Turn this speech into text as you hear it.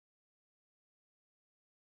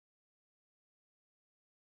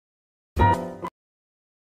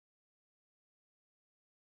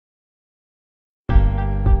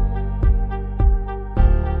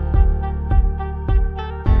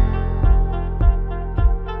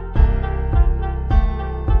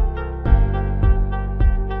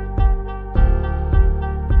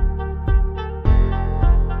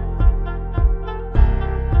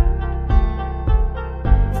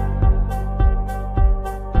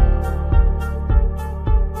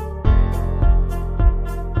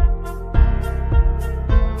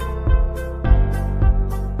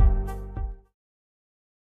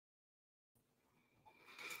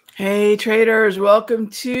Hey traders, welcome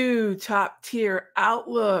to Top Tier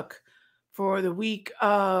Outlook for the week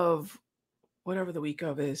of whatever the week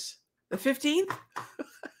of is. The 15th?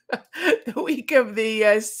 The week of the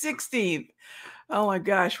 16th. Oh my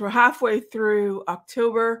gosh, we're halfway through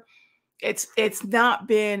October. It's not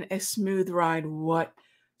been a smooth ride whatsoever.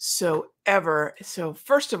 So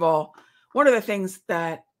first of all, one of the things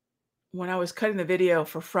that when I was cutting the video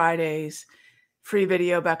for Friday's free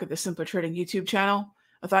video back at the Simpler Trading YouTube channel,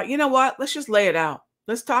 I thought, you know what? Let's just lay it out.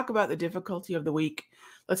 Let's talk about the difficulty of the week.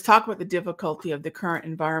 Let's talk about the difficulty of the current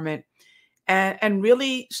environment and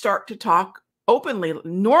really start to talk openly,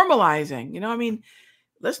 normalizing.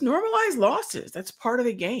 Let's normalize losses. That's part of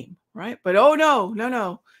the game, right? But oh,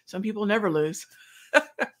 no. Some people never lose.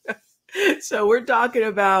 So we're talking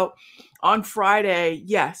about on Friday,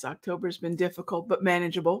 yes, October's been difficult, but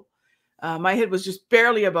manageable. My head was just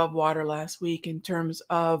barely above water last week in terms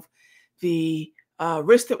of the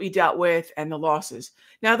risk that we dealt with and the losses.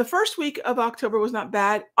 Now, the first week of October was not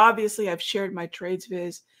bad. Obviously, I've shared my trades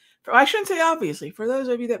viz. I shouldn't say obviously. For those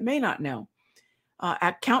of you that may not know,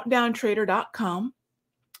 at countdowntrader.com,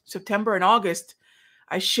 September and August,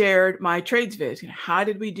 I shared my trades viz. How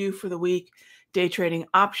did we do for the week? Day trading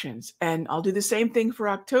options. And I'll do the same thing for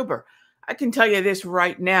October. I can tell you this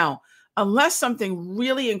right now. Unless something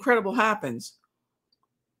really incredible happens,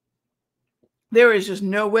 there is just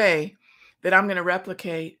no way that I'm going to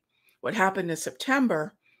replicate what happened in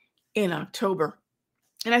September in October.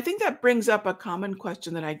 And I think that brings up a common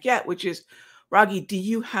question that I get, which is, Raghee, do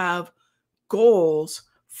you have goals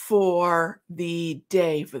for the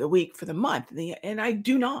day, for the week, for the month? And I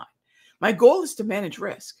do not. My goal is to manage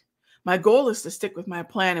risk. My goal is to stick with my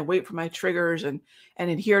plan and wait for my triggers and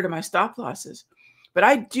adhere to my stop losses. But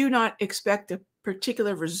I do not expect a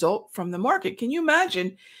particular result from the market. Can you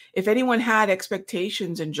imagine if anyone had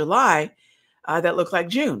expectations in July that looked like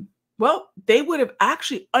June? Well, they would have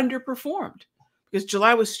actually underperformed because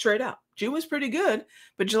July was straight up. June was pretty good,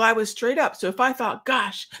 but July was straight up. So if I thought,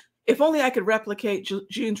 gosh, if only I could replicate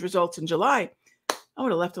June's results in July, I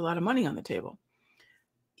would have left a lot of money on the table.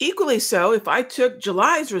 Equally so, if I took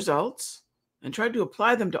July's results and tried to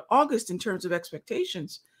apply them to August in terms of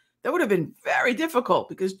expectations, that would have been very difficult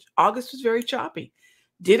because August was very choppy.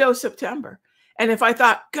 Ditto September. And if I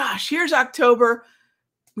thought, gosh, here's October,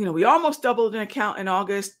 we almost doubled an account in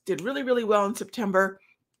August, did really, really well in September,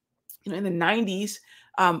 in the 90s.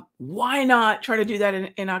 Why not try to do that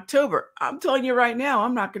in October? I'm telling you right now,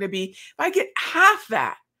 I'm not going to be, if I get half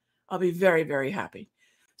that, I'll be very, very happy.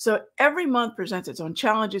 So every month presents its own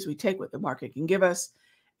challenges. We take what the market can give us.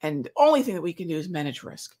 And the only thing that we can do is manage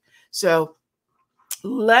risk. So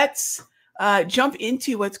let's jump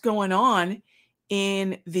into what's going on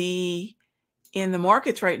in the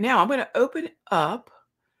markets right now. I'm going to open up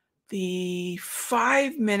the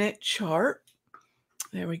 5-minute chart.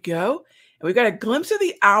 There we go. And we got a glimpse of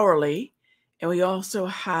the hourly, and we also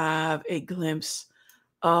have a glimpse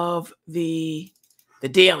of the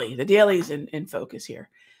daily. The daily's in focus here.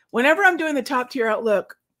 Whenever I'm doing the top tier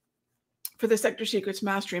outlook for the Sector Secrets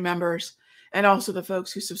Mastery members and also the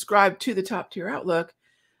folks who subscribe to the top tier outlook,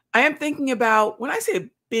 I am thinking about, when I say a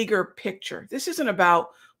bigger picture, this isn't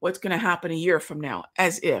about what's going to happen a year from now,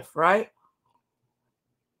 as if, right?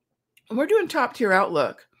 When we're doing top tier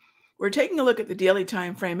outlook, we're taking a look at the daily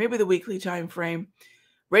time frame, maybe the weekly time frame,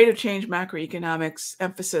 rate of change macroeconomics,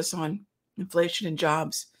 emphasis on inflation and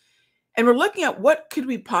jobs. And we're looking at what could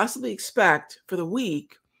we possibly expect for the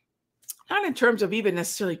week, not in terms of even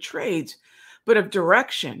necessarily trades, but of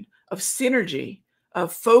direction, of synergy,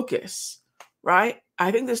 of focus, right?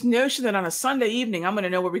 I think this notion that on a Sunday evening, I'm going to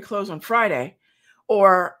know where we close on Friday,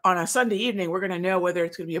 or on a Sunday evening, we're going to know whether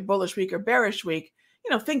it's going to be a bullish week or bearish week.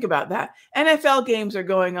 Think about that. NFL games are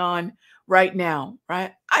going on right now,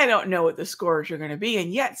 right? I don't know what the scores are going to be.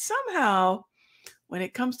 And yet somehow, when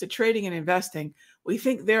it comes to trading and investing, we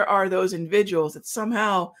think there are those individuals that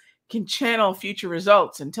somehow can channel future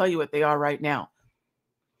results and tell you what they are right now,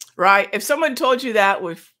 right? If someone told you that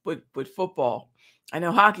with football, I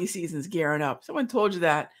know hockey season's gearing up. Someone told you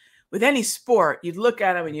that with any sport, you'd look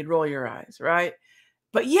at them and you'd roll your eyes, right?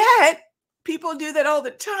 But yet, people do that all the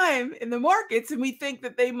time in the markets, and we think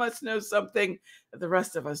that they must know something that the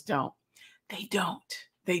rest of us don't. They don't.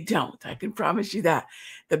 They don't. I can promise you that.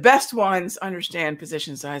 The best ones understand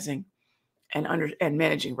position sizing and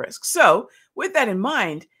managing risk. So with that in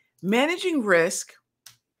mind, managing risk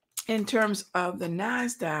in terms of the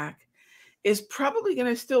NASDAQ is probably going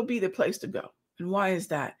to still be the place to go. And why is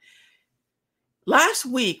that? Last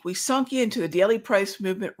week, we sunk into the daily price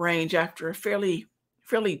movement range after a fairly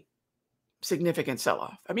significant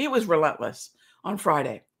sell-off. I mean, it was relentless on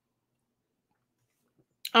Friday.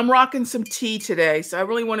 I'm rocking some tea today, so I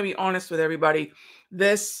really want to be honest with everybody.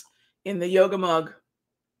 This in the yoga mug,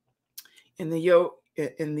 in the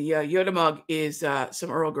Yoda mug is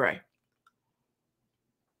some Earl Grey.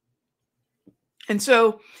 And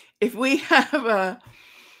so if we have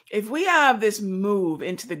this move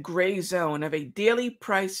into the gray zone of a daily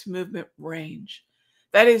price movement range,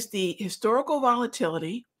 that is the historical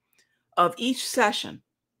volatility of each session,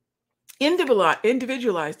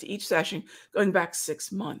 individualized to each session going back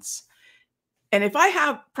 6 months. And if I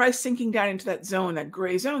have price sinking down into that zone, that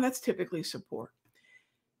gray zone, that's typically support.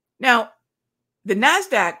 Now, the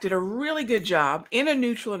NASDAQ did a really good job in a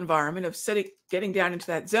neutral environment of getting down into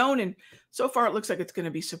that zone. And so far, it looks like it's going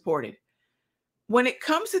to be supported. When it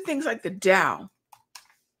comes to things like the Dow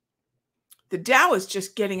is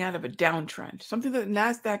just getting out of a downtrend, something that the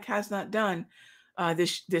NASDAQ has not done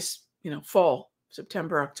this fall,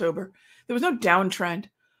 September, October. There was no downtrend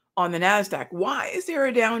on the NASDAQ. Why is there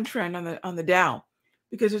a downtrend on the Dow?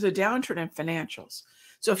 Because there's a downtrend in financials.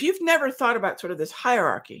 So if you've never thought about sort of this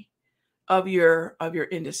hierarchy of your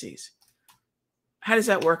indices, how does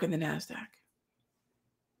that work in the NASDAQ?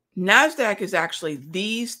 NASDAQ is actually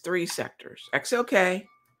these three sectors: XLK,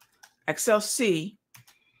 XLC,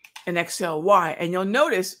 and XLY. And you'll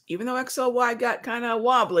notice, even though XLY got kind of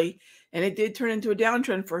wobbly and it did turn into a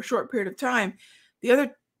downtrend for a short period of time, the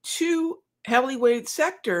other two heavily weighted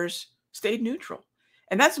sectors stayed neutral.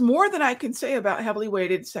 And that's more than I can say about heavily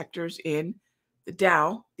weighted sectors in the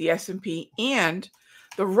Dow, the S&P, and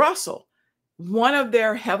the Russell. One of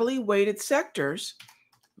their heavily weighted sectors,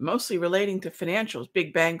 mostly relating to financials,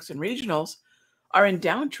 big banks and regionals, are in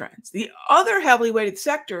downtrends. The other heavily weighted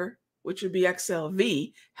sector, which would be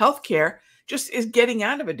XLV, healthcare, just is getting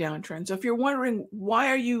out of a downtrend. So if you're wondering, why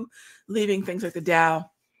are you leaving things like the Dow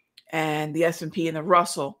and the S&P and the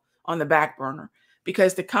Russell on the back burner?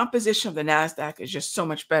 Because the composition of the NASDAQ is just so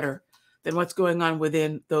much better than what's going on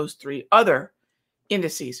within those three other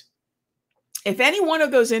indices. If any one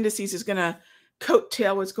of those indices is going to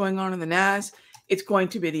coattail what's going on in the NAS, it's going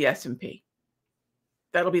to be the S&P.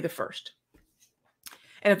 That'll be the first.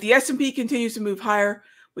 And if the S&P continues to move higher,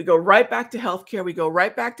 we go right back to healthcare, we go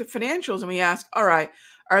right back to financials, and we ask, all right,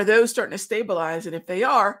 are those starting to stabilize? And if they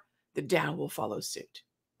are, the Dow will follow suit,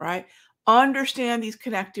 right? Understand these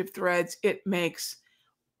connective threads. It makes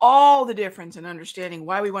all the difference in understanding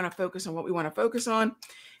why we want to focus on what we want to focus on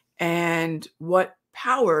and what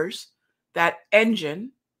powers that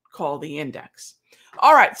engine called the index.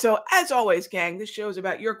 All right, so as always, gang, this show is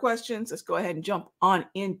about your questions. Let's go ahead and jump on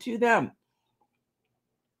into them.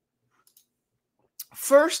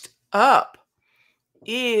 First up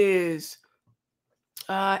is,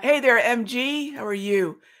 hey there, MG. How are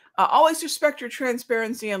you? Always respect your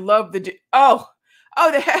transparency and love the...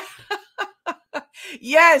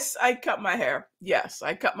 Yes, I cut my hair. Yes,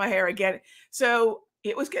 I cut my hair again. So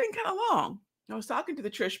it was getting kind of long. I was talking to the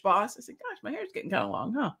Trish boss. I said, gosh, my hair's getting kind of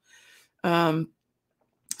long, huh?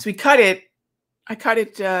 So we cut it. I cut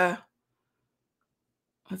it,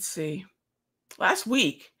 let's see, last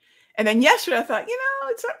week. And then yesterday I thought,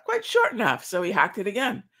 it's not quite short enough. So we hacked it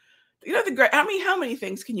again. How many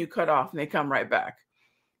things can you cut off and they come right back?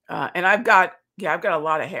 And I've got a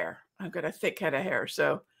lot of hair. I've got a thick head of hair.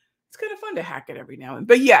 So it's kind of fun to hack it every now and then.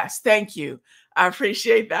 But yes, thank you. I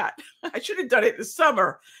appreciate that. I should have done it this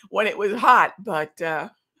summer when it was hot. But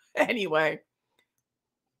anyway,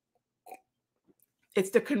 it's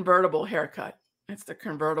the convertible haircut. It's the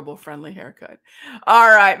convertible friendly haircut. All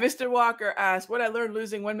right. Mr. Walker asked, what I learned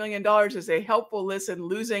losing $1 million is a helpful listen.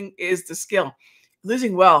 Losing is the skill.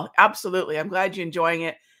 Losing well. Absolutely. I'm glad you're enjoying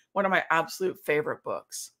it. One of my absolute favorite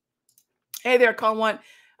books. Hey there, Call One.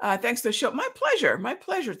 Thanks for the show. My pleasure. My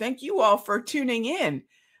pleasure. Thank you all for tuning in.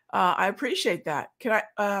 I appreciate that. Can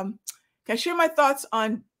I share my thoughts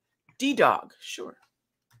on D-Dog? Sure.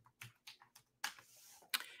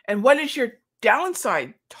 And what is your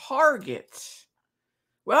downside target?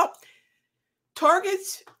 Well,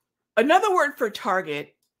 targets, another word for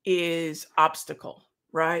target is obstacle,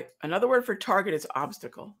 right? Another word for target is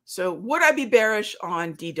obstacle. So would I be bearish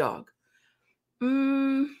on D-Dog?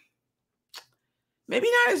 Maybe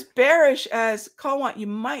not as bearish as Call you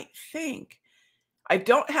might think. I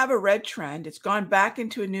don't have a red trend. It's gone back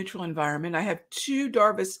into a neutral environment. I have two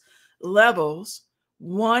Darvis levels,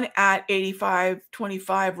 one at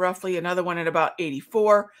 85.25 roughly, another one at about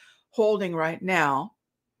 84, holding right now.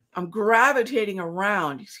 I'm gravitating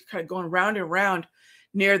around, kind of going round and round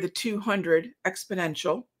near the 200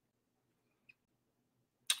 exponential.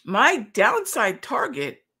 My downside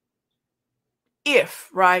target,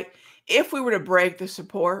 if we were to break the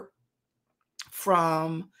support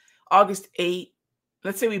from August 8,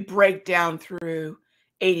 let's say we break down through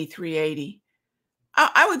 83.80.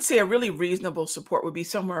 I would say a really reasonable support would be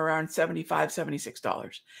somewhere around $75,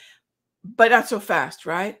 $76, but not so fast,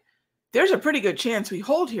 right? There's a pretty good chance we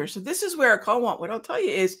hold here. So this is where what I'll tell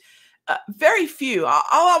you is very few, I'll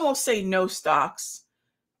almost say no stocks.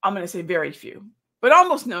 I'm going to say very few, but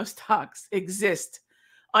almost no stocks exist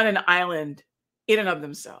on an island in and of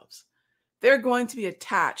themselves. They're going to be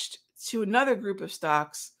attached to another group of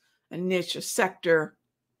stocks, a niche, a sector,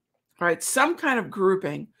 right? Some kind of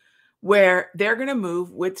grouping where they're going to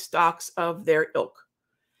move with stocks of their ilk.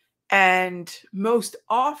 And most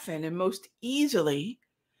often and most easily,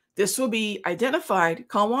 this will be identified,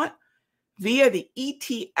 via the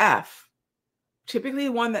ETF, typically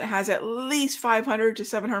one that has at least 500 to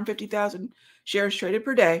 750,000 shares traded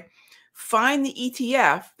per day. Find the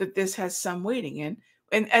ETF that this has some weighting in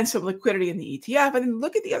and some liquidity in the ETF, and then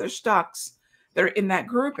look at the other stocks that are in that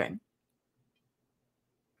grouping.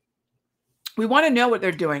 We want to know what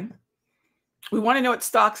they're doing. We want to know what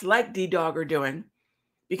stocks like DDOG are doing,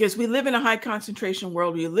 because we live in a high concentration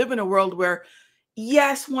world. We live in a world where,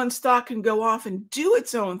 yes, one stock can go off and do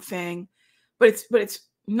its own thing, but it's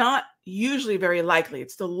not usually very likely.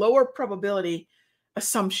 It's the lower probability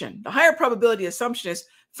assumption. The higher probability assumption is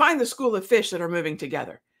find the school of fish that are moving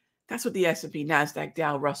together. That's what the S&P, NASDAQ,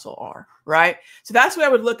 Dow, Russell are, right? So that's why I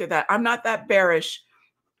would look at that. I'm not that bearish.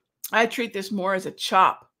 I treat this more as a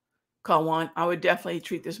chop. I would definitely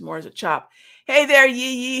treat this more as a chop. Hey there,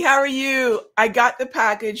 Yee Yee. How are you? I got the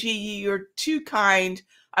package, Yee Yee. You're too kind.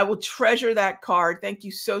 I will treasure that card. Thank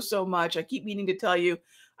you so, so much. I keep meaning to tell you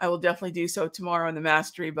I will definitely do so tomorrow in the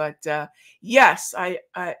mastery. But yes,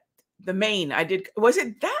 the main, I did. Was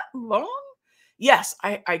it that long? Yes,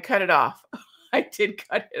 I cut it off. I did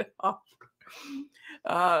cut it off.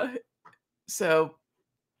 So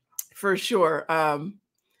for sure.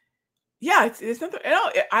 Yeah, it's nothing.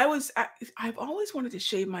 I've always wanted to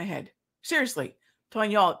shave my head. Seriously,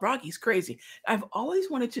 telling y'all, Raghee's crazy. I've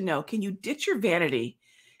always wanted to know, can you ditch your vanity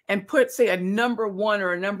and put, say, a number 1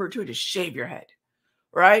 or a number 2 to shave your head,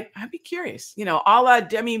 right? I'd be curious, a la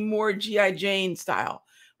Demi Moore, G.I. Jane style,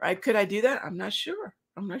 right? Could I do that? I'm not sure.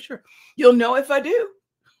 You'll know if I do.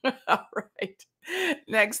 All right.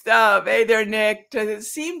 Next up, hey there, Nick. Does it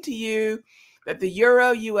seem to you that the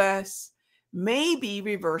Euro US may be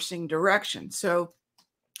reversing direction? So,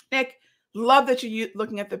 Nick, love that you're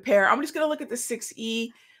looking at the pair. I'm just going to look at the 6E,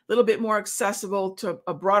 a little bit more accessible to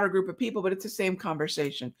a broader group of people, but it's the same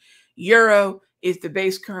conversation. Euro is the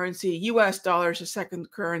base currency, US dollar is the second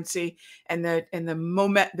currency, and the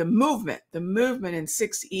movement in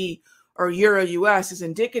 6E or Euro US is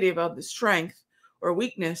indicative of the strength or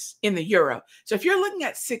weakness in the euro. So if you're looking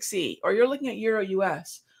at 6E or you're looking at Euro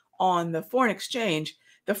US on the foreign exchange,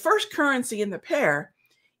 the first currency in the pair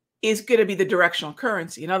is going to be the directional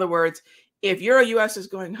currency. In other words, if Euro US is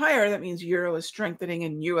going higher, that means Euro is strengthening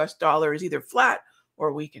and US dollar is either flat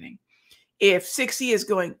or weakening. If 6E is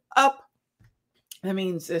going up, that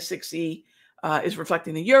means the 6E is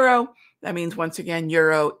reflecting the Euro. That means, once again,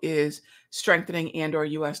 Euro is strengthening and or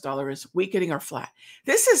US dollar is weakening or flat.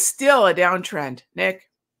 This is still a downtrend, Nick.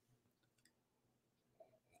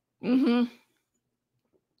 I'm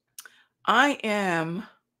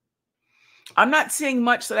not seeing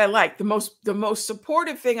much that I like. The most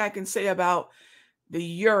supportive thing I can say about the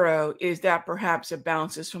euro is that perhaps it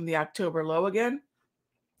bounces from the October low again.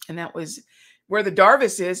 And that was where the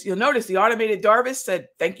Darvis is. You'll notice the automated Darvis said,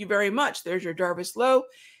 thank you very much. There's your Darvis low.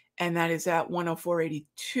 And that is at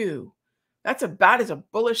 104.82. That's about as a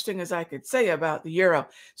bullish thing as I could say about the euro.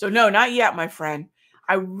 So no, not yet, my friend.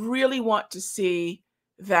 I really want to see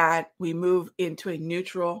that we move into a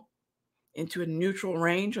neutral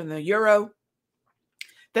range on the euro.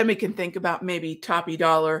 Then we can think about maybe toppy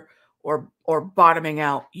dollar or bottoming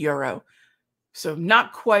out euro. So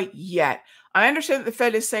not quite yet. I understand that the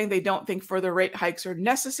Fed is saying they don't think further rate hikes are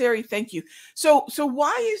necessary. Thank you. So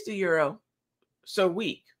why is the euro so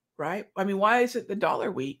weak, right? I mean, why is it the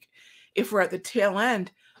dollar weak if we're at the tail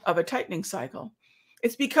end of a tightening cycle?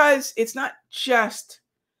 It's because it's not just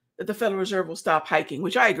that the Federal Reserve will stop hiking,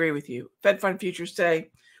 which I agree with you. Fed fund futures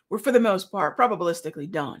say we're, for the most part,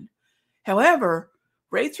 probabilistically done. However,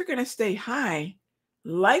 rates are going to stay high,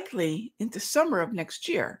 likely into summer of next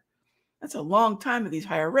year. That's a long time of these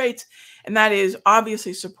higher rates, and that is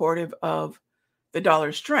obviously supportive of the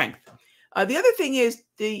dollar's strength. The other thing is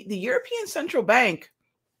the European Central Bank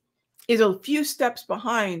is a few steps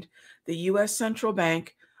behind the U.S. Central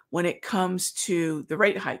Bank when it comes to the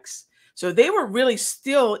rate hikes. So they were really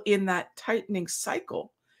still in that tightening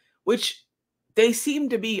cycle, which they seem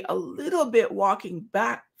to be a little bit walking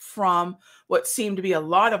back from what seemed to be a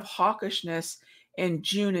lot of hawkishness in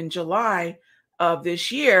June and July of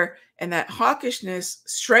this year. And that hawkishness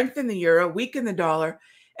strengthened the euro, weakened the dollar.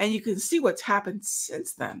 And you can see what's happened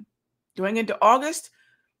since then. Going into August,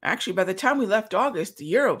 actually, by the time we left August, the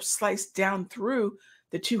euro sliced down through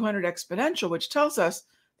the 200 exponential, which tells us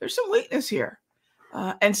there's some weakness here.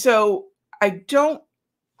 And so I don't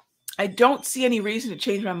see any reason to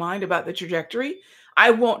change my mind about the trajectory. I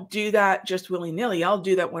won't do that just willy-nilly. I'll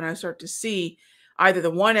do that when I start to see either the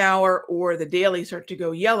 1 hour or the daily start to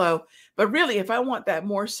go yellow. But really, if I want that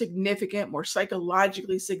more significant, more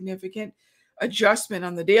psychologically significant adjustment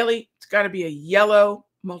on the daily, it's got to be a yellow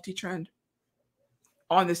multi-trend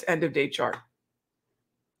on this end of day chart.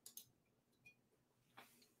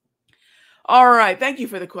 All right. Thank you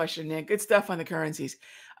for the question, Nick. Good stuff on the currencies.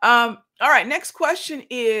 All right. Next question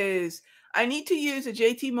is, I need to use a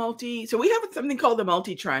JT multi. So we have something called the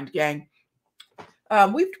multi-trend, gang.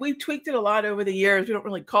 We've tweaked it a lot over the years. We don't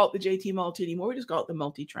really call it the JT multi anymore. We just call it the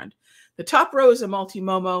multi-trend. The top row is a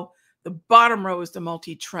multi-momo. The bottom row is the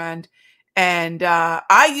multi-trend. And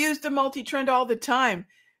I use the multi-trend all the time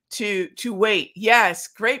to wait. Yes,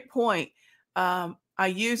 great point. I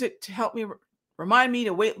use it to help me remind me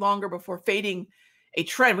to wait longer before fading a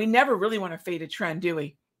trend. We never really want to fade a trend, do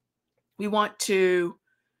we? We want to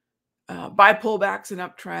buy pullbacks and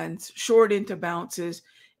uptrends, short into bounces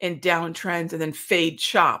and downtrends, and then fade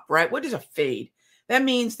chop, right? What is a fade? That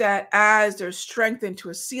means that as there's strength into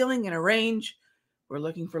a ceiling in a range, we're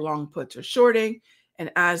looking for long puts or shorting.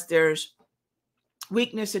 And as there's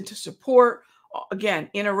weakness into support, again,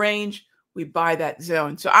 in a range, we buy that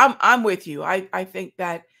zone. So I'm with you. I think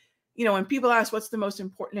that, you know, when people ask what's the most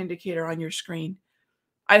important indicator on your screen,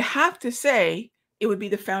 I'd have to say it would be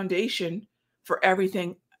the foundation for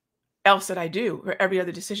everything else that I do, or every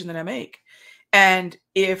other decision that I make. And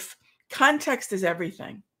if context is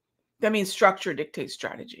everything, that means structure dictates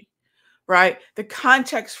strategy, right? The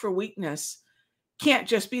context for weakness can't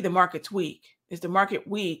just be the market's weak. Is the market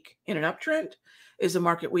weak in an uptrend? Is the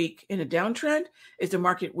market weak in a downtrend? Is the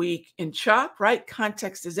market weak in chop, right?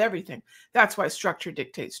 Context is everything. That's why structure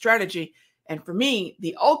dictates strategy. And for me,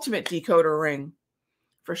 the ultimate decoder ring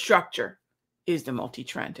for structure is the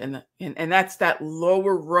multi-trend. And that's that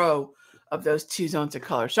lower row of those two zones of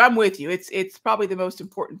color. So I'm with you. It's probably the most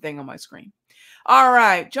important thing on my screen. All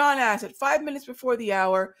right. John asks, at 5 minutes before the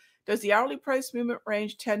hour, does the hourly price movement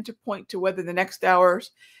range tend to point to whether the next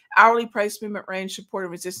hour's hourly price movement range, support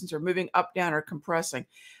and resistance are moving up, down, or compressing?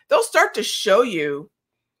 They'll start to show you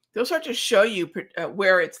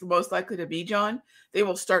where it's most likely to be, John. They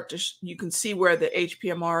will start to, you can see where the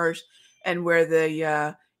HPMRs and where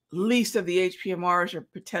the least of the HPMRs are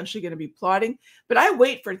potentially going to be plotting. But I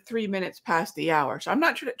wait for 3 minutes past the hour. So I'm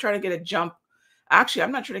not trying to get a jump. Actually,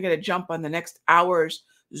 I'm not trying to get a jump on the next hour's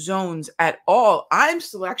zones at all. I'm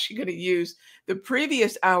still actually going to use the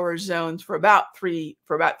previous hour's zones for about 3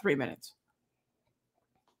 minutes.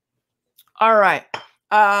 All right.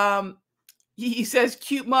 He says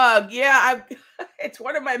cute mug. Yeah, it's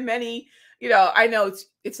one of my many, you know, I know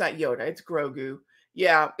it's not Yoda, it's Grogu.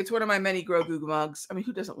 Yeah, it's one of my many Grogu mugs. I mean,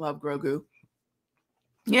 who doesn't love Grogu?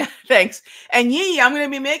 Yeah, thanks. And Yee, I'm going to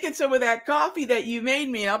be making some of that coffee that you made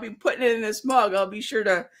me, and I'll be putting it in this mug. I'll be sure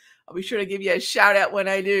to give you a shout out when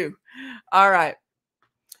I do. All right.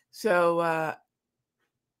 So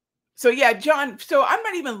yeah, John. So I'm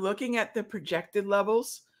not even looking at the projected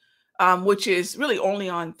levels, which is really only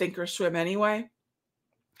on Thinkorswim anyway.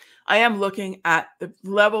 I am looking at the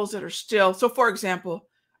levels that are still. So, for example,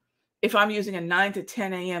 if I'm using a 9 to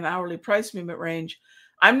 10 a.m. hourly price movement range,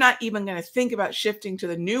 I'm not even going to think about shifting to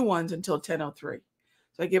the new ones until 10:03.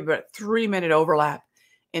 So I give about a 3-minute overlap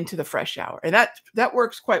into the fresh hour. And that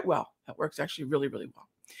works quite well. That works actually really, really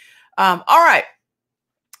well. All right.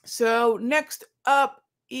 So next up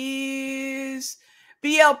is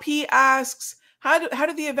BLP asks, how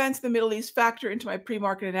do the events in the Middle East factor into my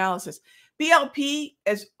pre-market analysis? BLP,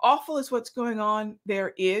 as awful as what's going on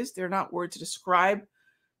there is, they're not words to describe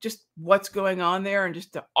just what's going on there and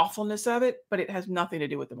just the awfulness of it, but it has nothing to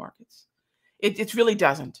do with the markets. It really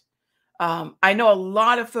doesn't. I know a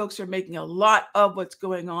lot of folks are making a lot of what's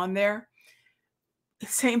going on there. The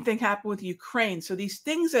same thing happened with Ukraine. So these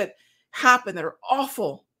things that happen that are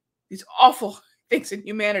awful, these awful things in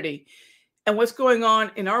humanity, and what's going on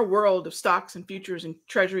in our world of stocks and futures and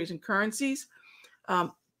treasuries and currencies,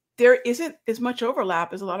 there isn't as much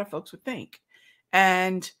overlap as a lot of folks would think.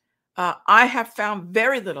 And I have found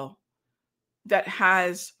very little that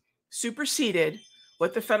has superseded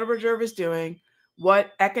what the Federal Reserve is doing,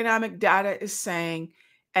 what economic data is saying,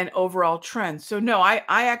 and overall trends. So no, I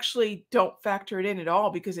actually don't factor it in at all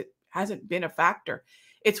because it hasn't been a factor.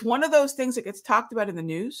 It's one of those things that gets talked about in the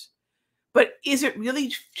news, But is it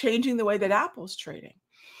really changing the way that Apple's trading?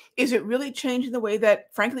 Is it really changing the way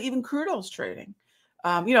that, frankly, even crude oil's trading?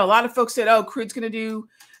 You know, a lot of folks said, oh, crude's going to do,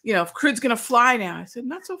 you know, crude's going to fly now. I said,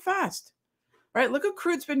 not so fast, right? Look what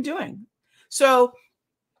crude's been doing. So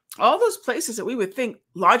all those places that we would think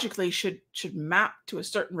logically should map to a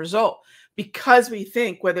certain result, because we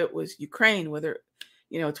think, whether it was Ukraine, whether,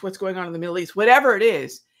 you know, it's what's going on in the Middle East, whatever it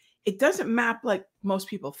is, it doesn't map like most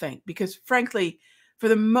people think, because frankly, for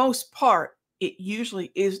the most part, it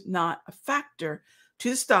usually is not a factor to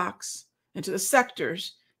the stocks and to the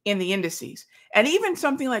sectors in the indices. And even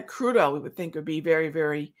something like crude oil, we would think would be very,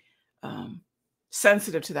 very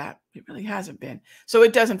sensitive to that. It really hasn't been. So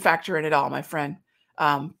it doesn't factor in at all, my friend.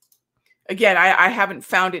 Again, I haven't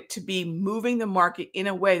found it to be moving the market in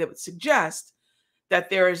a way that would suggest that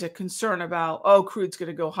there is a concern about, oh, crude's going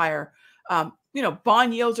to go higher. You know,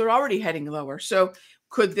 bond yields are already heading lower. So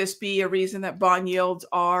could this be a reason that bond yields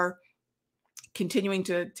are continuing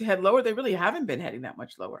to head lower? They really haven't been heading that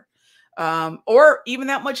much lower, or even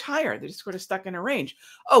that much higher. They're just sort of stuck in a range.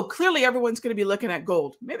 Oh, clearly everyone's going to be looking at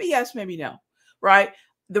gold. Maybe yes, maybe no, right?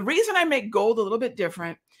 The reason I make gold a little bit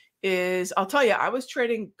different is, I'll tell you, I was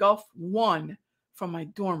trading Gulf 1 from my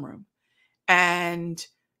dorm room, and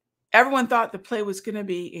everyone thought the play was going to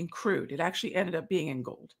be in crude. It actually ended up being in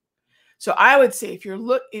gold. So I would say, if you're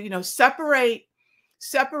separate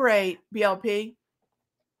BLP,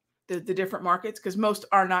 the different markets, because most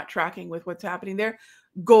are not tracking with what's happening there.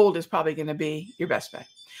 Gold is probably going to be your best bet.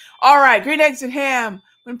 All right, green eggs and ham.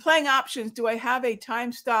 When playing options, do I have a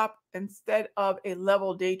time stop instead of a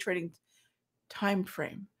level day trading time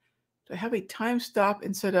frame? Do I have a time stop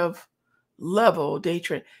instead of level day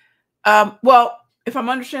trade? Well, if I'm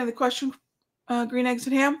understanding the question, green eggs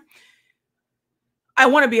and ham, I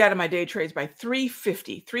want to be out of my day trades by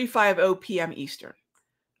 3:50 p.m. Eastern.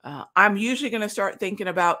 I'm usually going to start thinking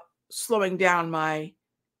about slowing down my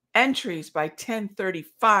entries by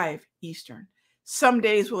 10:35 Eastern. Some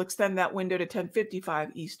days we'll extend that window to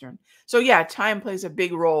 10:55 Eastern. So yeah, time plays a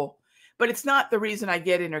big role, but it's not the reason I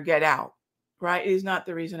get in or get out, right? It is not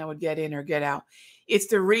the reason I would get in or get out. It's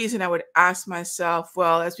the reason I would ask myself,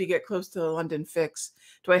 well, as we get close to the London fix,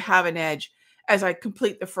 do I have an edge? As I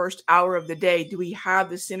complete the first hour of the day, do we have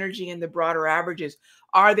the synergy in the broader averages?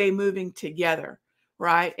 Are they moving together,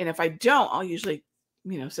 right? And if I don't, I'll usually,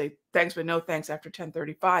 say thanks, but no thanks after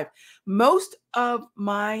 10:35. Most of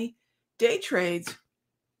my day trades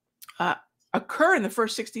occur in the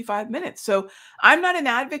first 65 minutes. So I'm not an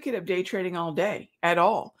advocate of day trading all day at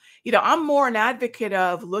all. I'm more an advocate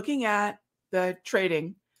of looking at the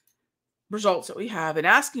trading results that we have and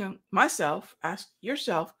asking myself, ask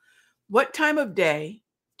yourself, what time of day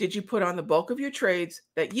did you put on the bulk of your trades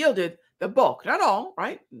that yielded the bulk? Not all,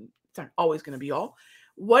 right? It's not always going to be all.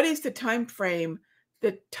 What is the time frame,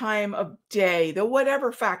 the time of day, the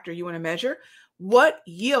whatever factor you want to measure? What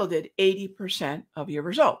yielded 80% of your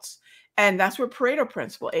results? And that's where Pareto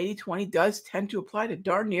principle, 80-20, does tend to apply to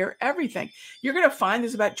darn near everything. You're going to find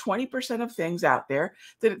there's about 20% of things out there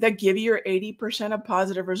that give you your 80% of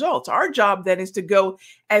positive results. Our job then is to go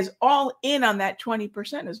as all in on that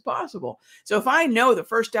 20% as possible. So if I know the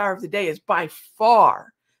first hour of the day is by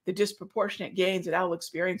far the disproportionate gains that I'll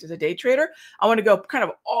experience as a day trader, I want to go kind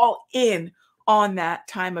of all in on that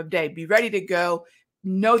time of day. Be ready to go.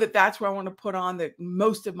 Know that that's where I want to put on the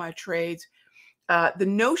most of my trades. The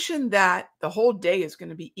notion that the whole day is going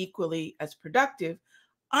to be equally as productive,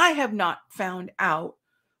 I have not found out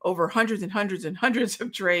over hundreds and hundreds and hundreds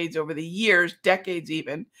of trades over the years, decades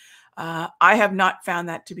even. I have not found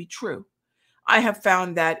that to be true. I have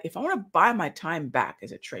found that if I want to buy my time back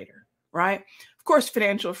as a trader, right? Of course,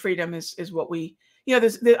 financial freedom is what we,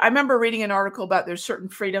 I remember reading an article about there's certain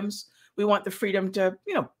freedoms. We want the freedom to,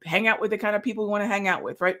 hang out with the kind of people we want to hang out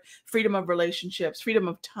with, right? Freedom of relationships, freedom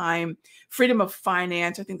of time, freedom of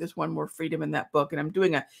finance. I think there's one more freedom in that book, and I'm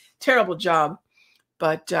doing a terrible job.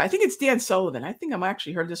 But I think it's Dan Sullivan. I think I'm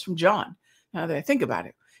actually heard this from John, now that I think about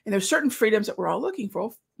it. And there's certain freedoms that we're all looking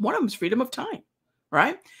for. One of them is freedom of time,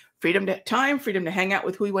 right? Freedom to time, freedom to hang out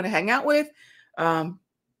with who we want to hang out with,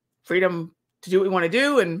 freedom to do what we want to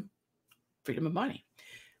do, and freedom of money.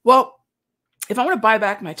 Well, if I want to buy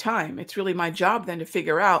back my time, it's really my job then to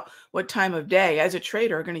figure out what time of day as a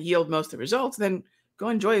trader are going to yield most of the results, then go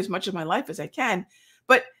enjoy as much of my life as I can.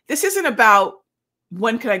 But this isn't about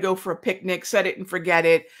when can I go for a picnic, set it and forget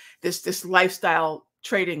it, this lifestyle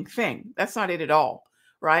trading thing. That's not it at all,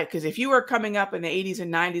 right? Because if you were coming up in the 80s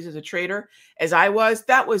and 90s as a trader, as I was,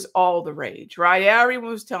 that was all the rage, right?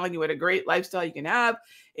 Everyone was telling you what a great lifestyle you can have.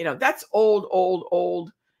 That's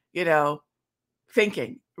old,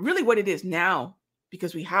 thinking. Really what it is now,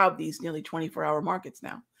 because we have these nearly 24-hour markets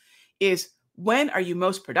now, is when are you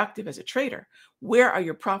most productive as a trader? Where are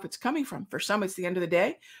your profits coming from? For some, it's the end of the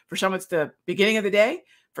day. For some, it's the beginning of the day.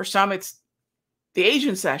 For some, it's the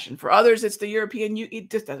Asian session. For others, it's the European. It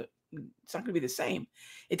just doesn't. It's not going to be the same.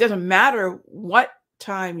 It doesn't matter what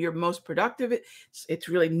time you're most productive. It's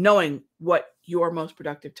really knowing what your most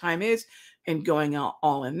productive time is and going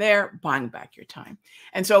all in there, buying back your time.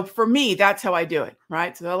 And so for me, that's how I do it,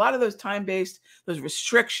 right? So a lot of those time-based, those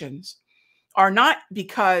restrictions are not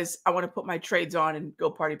because I want to put my trades on and go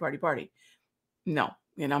party, party, party. No,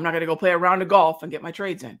 I'm not going to go play a round of golf and get my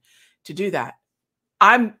trades in. To do that,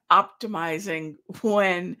 I'm optimizing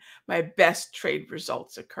when my best trade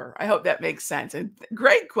results occur. I hope that makes sense. And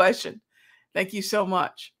great question. Thank you so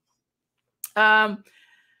much.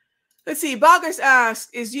 Let's see. Bogus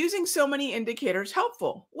asks, is using so many indicators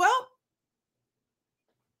helpful? Well,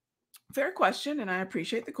 fair question, and I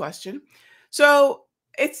appreciate the question. So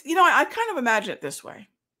it's, I kind of imagine it this way.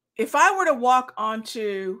 If I were to walk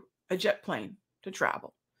onto a jet plane to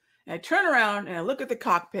travel, and I turn around and I look at the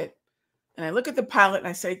cockpit, and I look at the pilot and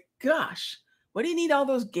I say, gosh, what do you need all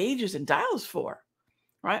those gauges and dials for?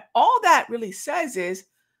 Right? All that really says is,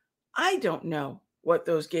 I don't know what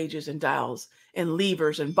those gauges and dials and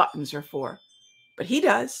levers and buttons are for, but he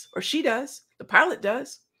does, or she does, the pilot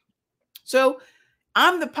does. So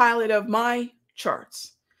I'm the pilot of my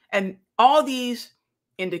charts, and all these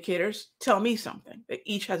indicators tell me something. They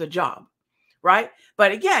each has a job, right?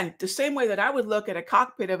 But again, the same way that I would look at a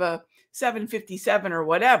cockpit of a 757 or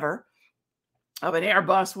whatever, of an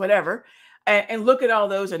Airbus, whatever, and look at all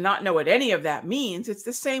those and not know what any of that means. It's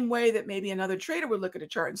the same way that maybe another trader would look at a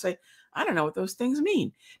chart and say, I don't know what those things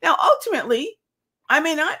mean. Now, ultimately, I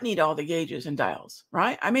may not need all the gauges and dials,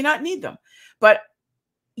 right? I may not need them. But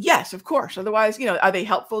yes, of course. Otherwise, are they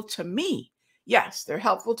helpful to me? Yes, they're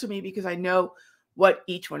helpful to me because I know what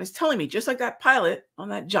each one is telling me. Just like that pilot on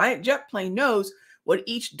that giant jet plane knows what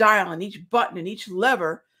each dial and each button and each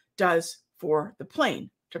lever does for the plane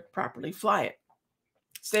to properly fly it.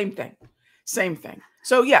 Same thing.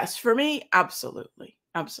 So yes, for me, absolutely.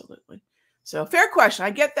 Absolutely. So fair question. I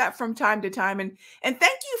get that from time to time. And thank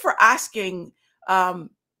you for asking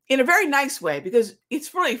in a very nice way, because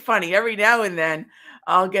it's really funny. Every now and then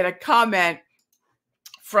I'll get a comment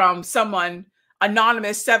from someone,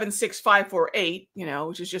 anonymous 76548,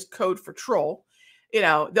 which is just code for troll.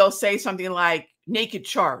 They'll say something like naked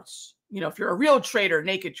charts. If you're a real trader,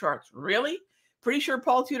 naked charts. Really? Pretty sure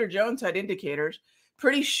Paul Tudor Jones had indicators.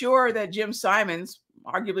 Pretty sure that Jim Simons,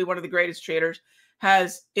 arguably one of the greatest traders,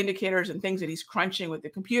 has indicators and things that he's crunching with the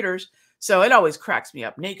computers. So it always cracks me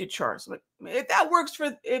up. Naked charts. But if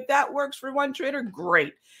that works for one trader,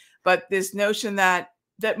 great. But this notion that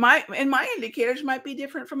my indicators might be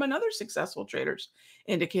different from another successful trader's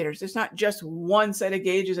indicators. It's not just one set of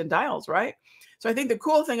gauges and dials, right? So I think the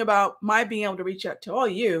cool thing about my being able to reach out to all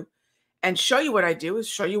you and show you what I do is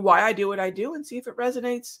show you why I do what I do and see if it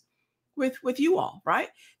resonates with you all, right?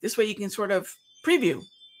 This way you can sort of preview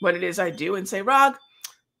what it is I do and say, Rog,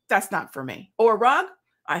 that's not for me. Or Rog,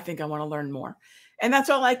 I think I want to learn more. And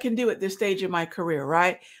that's all I can do at this stage of my career,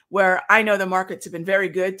 right? Where I know the markets have been very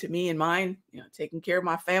good to me and mine, taking care of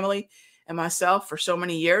my family and myself for so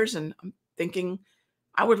many years. And I'm thinking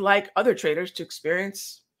I would like other traders to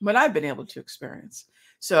experience what I've been able to experience.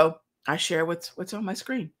 So I share what's on my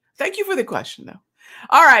screen. Thank you for the question, though.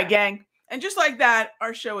 All right, gang. And just like that,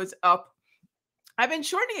 our show is up. I've been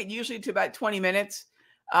shortening it usually to about 20 minutes.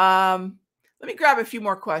 Let me grab a few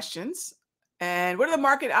more questions. And what are the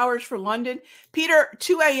market hours for London? Peter,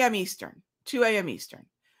 2 a.m. Eastern. 2 a.m. Eastern.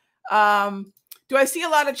 Do I see a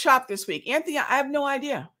lot of chop this week? Anthony, I have no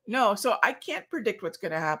idea. No, so I can't predict what's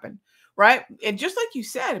going to happen, right? And just like you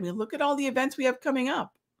said, look at all the events we have coming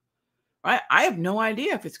up, right? I have no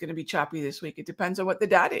idea if it's going to be choppy this week. It depends on what the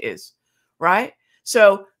data is, right?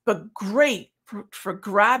 So, but great for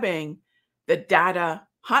grabbing the data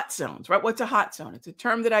hot zones, right? What's a hot zone? It's a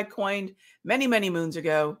term that I coined many, many moons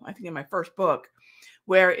ago, I think in my first book,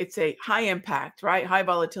 where it's a high impact, right? High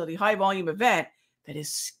volatility, high volume event that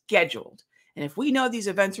is scheduled. And if we know these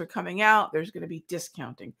events are coming out, there's going to be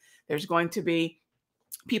discounting. There's going to be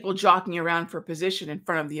people jockeying around for position in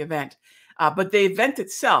front of the event. But the event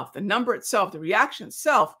itself, the number itself, the reaction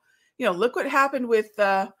itself, look what happened with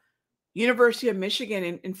University of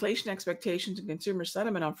Michigan inflation expectations and consumer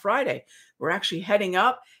sentiment on Friday. We're actually heading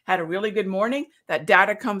up, had a really good morning. That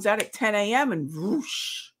data comes out at 10 a.m. and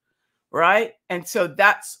whoosh, right? And so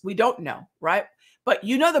we don't know, right? But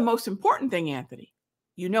the most important thing, Anthony,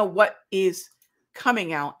 what is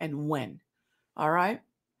coming out and when, all right?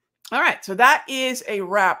 All right, so that is a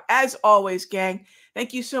wrap. As always, gang,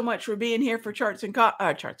 thank you so much for being here for Charts and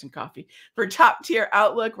Coffee, for Top Tier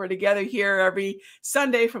Outlook. We're together here every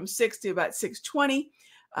Sunday from 6 to about 6:20.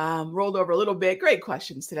 Rolled over a little bit. Great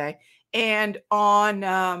questions today. And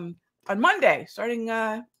on Monday, starting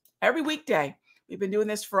every weekday, we've been doing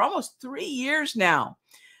this for almost 3 years now.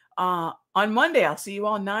 On Monday, I'll see you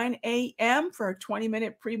all 9 a.m. for a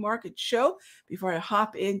 20-minute pre-market show before I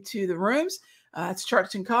hop into the rooms. It's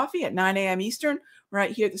Charts and Coffee at 9 a.m. Eastern, right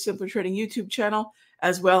here at the Simpler Trading YouTube channel,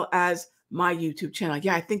 as well as my YouTube channel.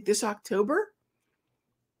 Yeah, I think this October,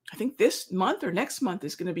 I think this month or next month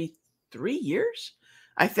is going to be 3 years.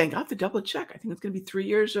 I think I'll have to double check. I think it's going to be 3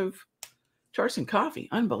 years of Charts and Coffee.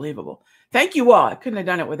 Unbelievable. Thank you all. I couldn't have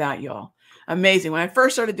done it without you all. Amazing. When I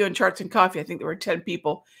first started doing Charts and Coffee, I think there were 10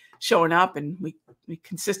 people showing up, and we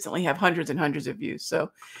consistently have hundreds and hundreds of views.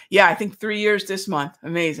 So yeah, I think 3 years this month.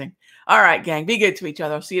 Amazing. All right, gang, be good to each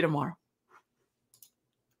other. I'll see you tomorrow.